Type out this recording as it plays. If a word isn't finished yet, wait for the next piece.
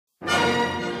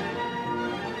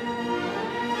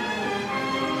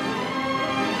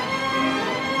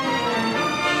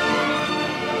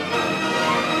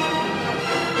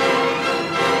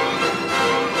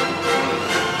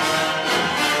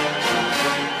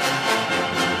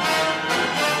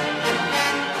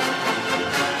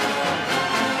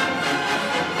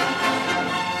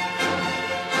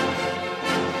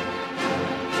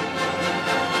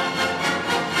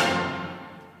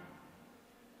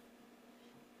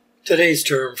Today's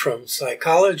term from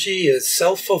psychology is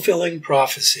self-fulfilling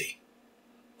prophecy.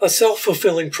 A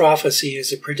self-fulfilling prophecy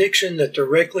is a prediction that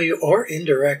directly or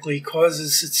indirectly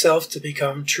causes itself to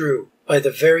become true by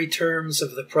the very terms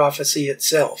of the prophecy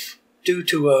itself, due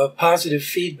to a positive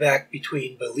feedback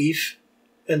between belief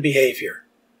and behavior.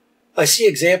 I see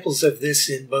examples of this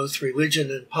in both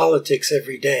religion and politics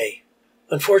every day.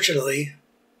 Unfortunately,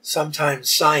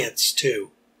 sometimes science too.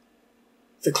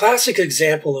 The classic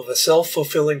example of a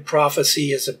self-fulfilling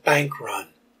prophecy is a bank run.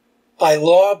 By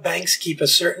law, banks keep a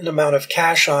certain amount of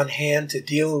cash on hand to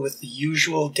deal with the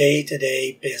usual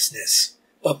day-to-day business.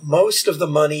 But most of the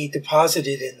money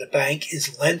deposited in the bank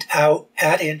is lent out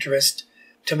at interest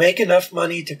to make enough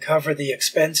money to cover the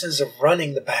expenses of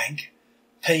running the bank,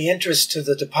 pay interest to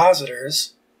the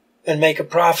depositors, and make a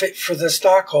profit for the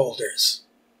stockholders.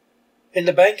 In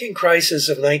the banking crisis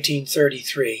of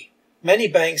 1933, many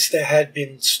banks that had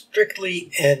been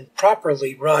strictly and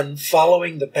properly run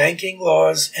following the banking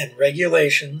laws and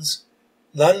regulations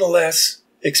nonetheless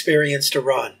experienced a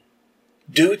run.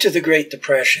 Due to the Great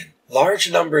Depression,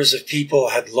 large numbers of people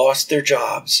had lost their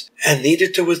jobs and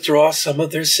needed to withdraw some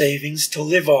of their savings to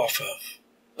live off of.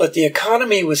 But the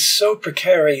economy was so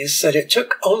precarious that it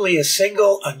took only a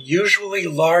single unusually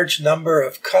large number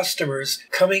of customers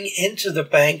coming into the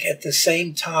bank at the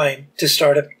same time to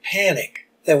start a panic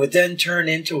that would then turn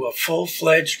into a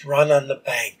full-fledged run on the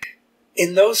bank.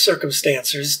 In those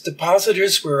circumstances,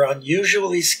 depositors were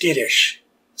unusually skittish.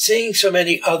 Seeing so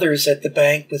many others at the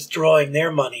bank withdrawing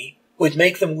their money would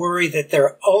make them worry that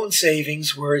their own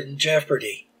savings were in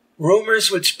jeopardy.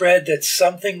 Rumors would spread that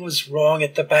something was wrong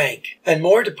at the bank, and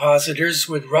more depositors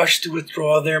would rush to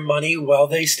withdraw their money while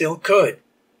they still could.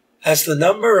 As the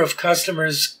number of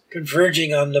customers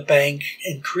converging on the bank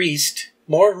increased,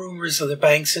 more rumors of the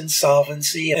bank's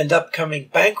insolvency and upcoming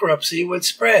bankruptcy would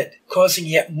spread, causing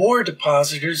yet more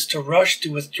depositors to rush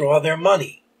to withdraw their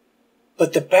money.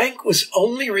 But the bank was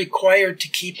only required to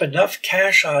keep enough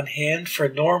cash on hand for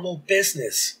normal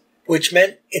business, which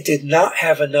meant it did not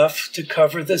have enough to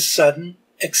cover the sudden,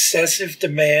 excessive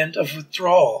demand of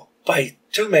withdrawal by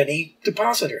too many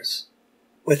depositors.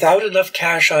 Without enough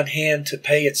cash on hand to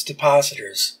pay its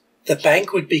depositors, the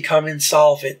bank would become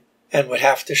insolvent and would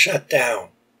have to shut down.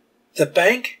 The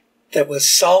bank that was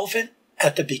solvent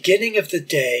at the beginning of the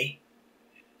day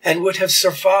and would have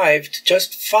survived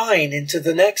just fine into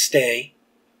the next day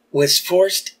was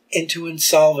forced into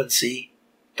insolvency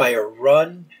by a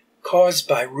run caused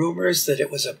by rumors that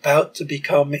it was about to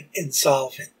become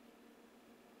insolvent.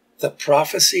 The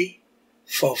prophecy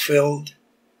fulfilled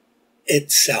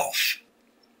itself.